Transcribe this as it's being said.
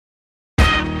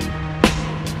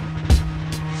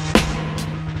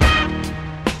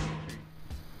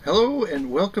Hello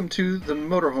and welcome to the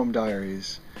Motorhome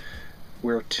Diaries.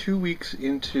 We're 2 weeks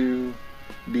into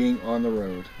being on the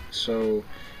road. So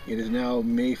it is now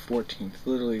May 14th,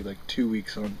 literally like 2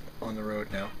 weeks on the road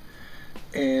now.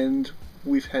 And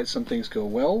we've had some things go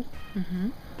well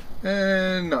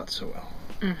and not so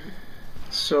well.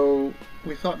 So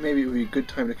we thought maybe it would be a good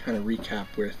time to kind of recap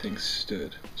where things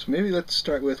stood. So maybe let's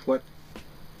start with what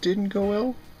didn't go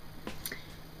well.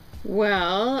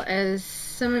 Well, as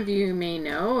some of you may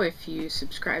know, if you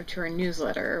subscribe to our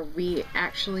newsletter, we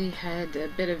actually had a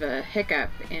bit of a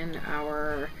hiccup in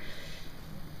our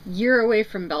year away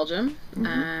from Belgium.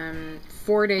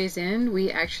 4 days in,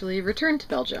 we actually returned to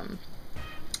Belgium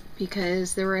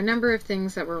because there were a number of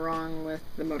things that were wrong with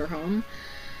the motorhome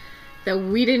that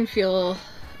we didn't feel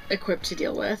equipped to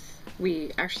deal with.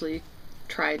 We actually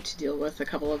tried to deal with a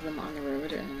couple of them on the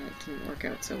road and it didn't work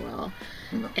out so well.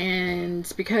 No. And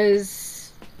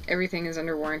because everything is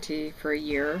under warranty for a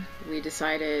year, we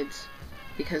decided,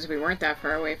 because we weren't that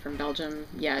far away from Belgium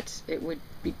yet, it would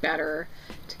be better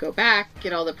to go back,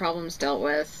 get all the problems dealt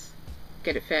with,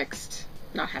 get it fixed,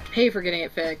 not have to pay for getting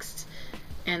it fixed,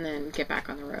 and then get back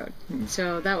on the road.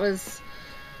 So that was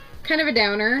kind of a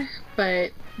downer, but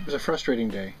it was a frustrating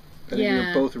day. I think we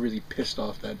were both really pissed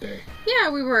off that day. Yeah,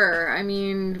 we were. I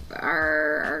mean,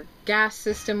 our gas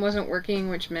system wasn't working,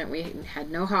 which meant we had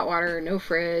no hot water, no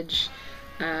fridge.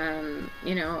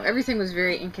 You know, everything was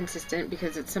very inconsistent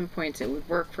because at some points it would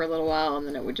work for a little while and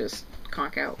then it would just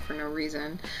conk out for no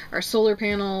reason. Our solar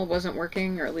panel wasn't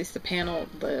working, or at least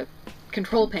the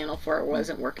control panel for it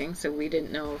wasn't working, so we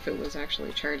didn't know if it was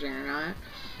actually charging or not.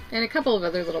 And a couple of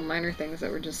other little minor things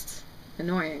that were just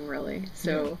annoying, really.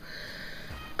 So...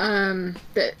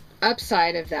 the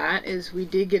upside of that is we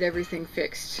did get everything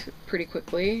fixed pretty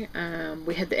quickly.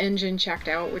 We had the engine checked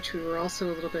out, which we were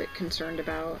also a little bit concerned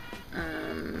about,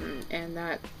 and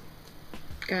that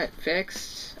got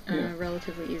fixed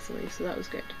relatively easily, so that was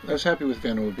good. I was happy with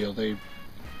Vanomobile. They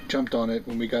jumped on it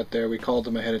when we got there. We called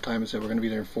them ahead of time and said we're going to be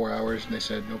there in 4 hours, and they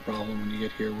said no problem, when you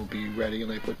get here we'll be ready,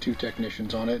 and they put 2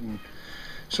 technicians on it and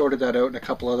sorted that out and a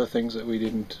couple other things that we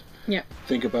didn't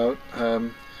think about.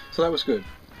 So that was good.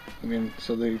 I mean,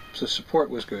 so the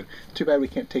support was good. Too bad we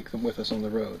can't take them with us on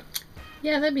the road.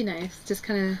 Yeah, that'd be nice. Just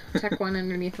kind of tuck one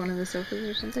underneath one of the sofas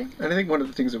or something. And I think one of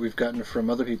the things that we've gotten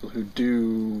from other people who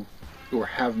do or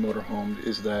have motorhomed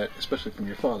is that, especially from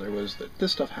your father, was that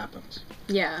this stuff happens.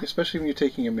 Yeah. Especially when you're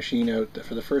taking a machine out that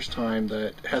for the first time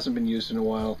that hasn't been used in a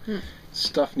while,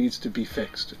 stuff needs to be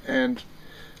fixed. And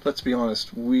let's be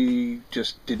honest, we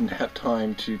just didn't have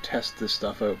time to test this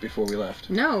stuff out before we left.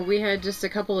 No, we had just a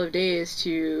couple of days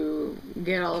to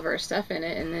get all of our stuff in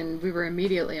it, and then we were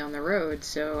immediately on the road.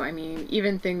 So, I mean,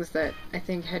 even things that I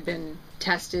think had been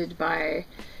tested by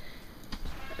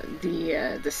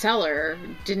the seller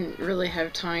didn't really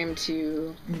have time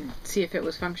to see if it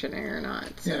was functioning or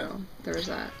not. So there was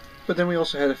that. But then we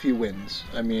also had a few wins.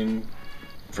 I mean,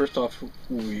 first off,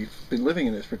 we've been living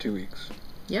in this for 2 weeks.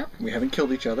 Yep. We haven't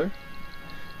killed each other.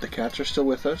 The cats are still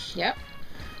with us. Yep.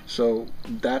 So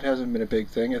that hasn't been a big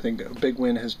thing. I think a big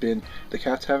win has been the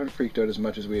cats haven't freaked out as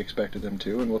much as we expected them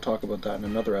to, and we'll talk about that in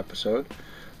another episode.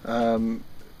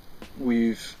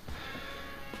 We've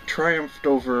triumphed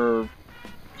over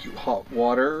hot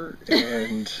water,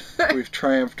 and we've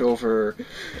triumphed over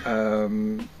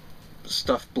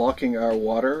stuff blocking our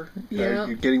water,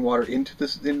 getting water into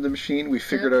the machine. We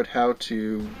figured out how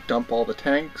to dump all the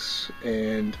tanks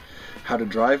and how to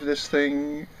drive this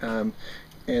thing, and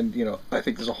you know, I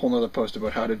think there's a whole other post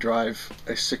about how to drive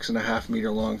a 6.5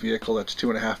 meter long vehicle that's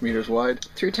 2.5 meters wide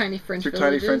through tiny French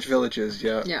villages.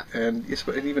 And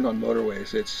even on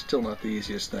motorways, it's still not the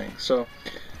easiest thing. So,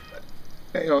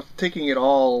 you know, taking it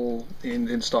all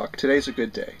in stock, today's a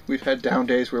good day. We've had down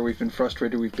days where we've been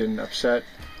frustrated, we've been upset.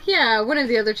 Yeah, one of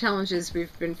the other challenges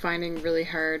we've been finding really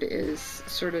hard is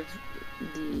sort of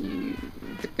the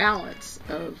balance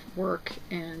of work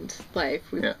and life.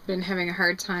 We've been having a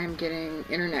hard time getting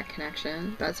internet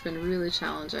connection. That's been really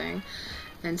challenging.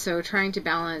 And so trying to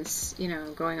balance, you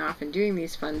know, going off and doing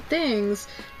these fun things,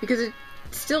 because it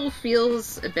still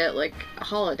feels a bit like a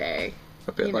holiday.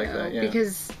 A bit like that, yeah.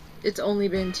 Because it's only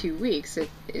been 2 weeks.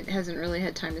 It hasn't really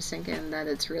had time to sink in that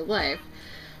it's real life.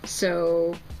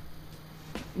 So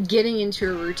getting into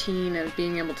a routine of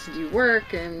being able to do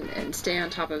work and stay on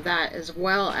top of that, as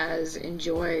well as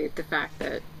enjoy the fact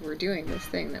that we're doing this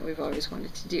thing that we've always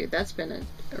wanted to do. That's been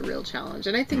a real challenge,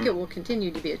 and I think it will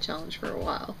continue to be a challenge for a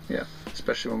while. Yeah,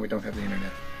 especially when we don't have the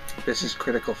internet. This is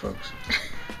critical, folks.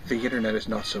 The internet is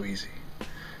not so easy.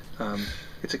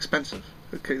 It's expensive.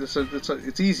 Okay, so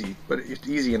it's easy, but it's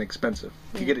easy and expensive.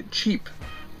 To get it cheap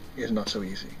is not so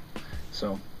easy.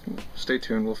 So Stay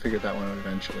tuned. We'll figure that one out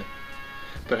eventually.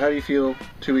 But how do you feel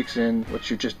 2 weeks in? What's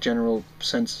your just general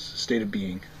state of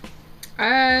being?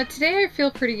 Today I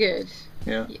feel pretty good.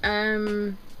 Yeah.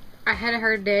 I had a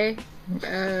hard day.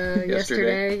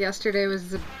 Yesterday. Yesterday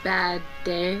was a bad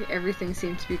day. Everything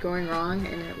seemed to be going wrong,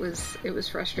 and it was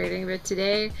frustrating. But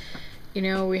today,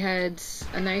 we had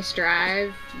a nice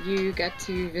drive. You got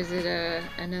to visit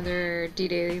another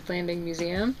D-Day landing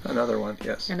museum. Another one,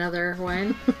 yes. Another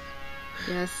one.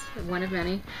 Yes, one of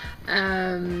many.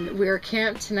 We were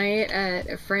camped tonight at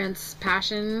a France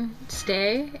Passion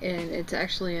Stay, and it's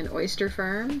actually an oyster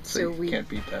farm. So we can't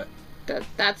beat that.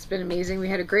 That's been amazing. We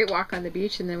had a great walk on the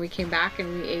beach, and then we came back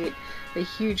and we ate a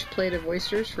huge plate of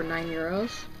oysters for €9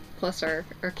 plus our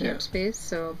camp space.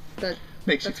 So that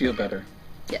makes you feel better.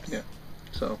 Yes. Yeah.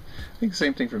 So I think the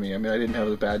same thing for me. I mean, I didn't have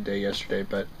a bad day yesterday,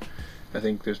 but I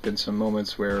think there's been some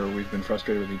moments where we've been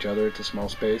frustrated with each other. It's a small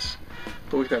space,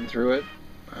 but we've gotten through it.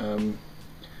 I'm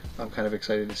kind of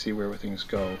excited to see where things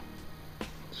go.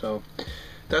 So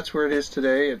that's where it is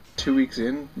today at 2 weeks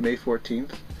in, May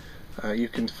 14th. You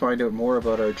can find out more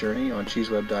about our journey on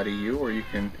CheeseWeb.eu, or you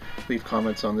can leave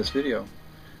comments on this video.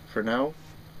 For now,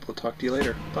 we'll talk to you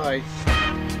later. Bye.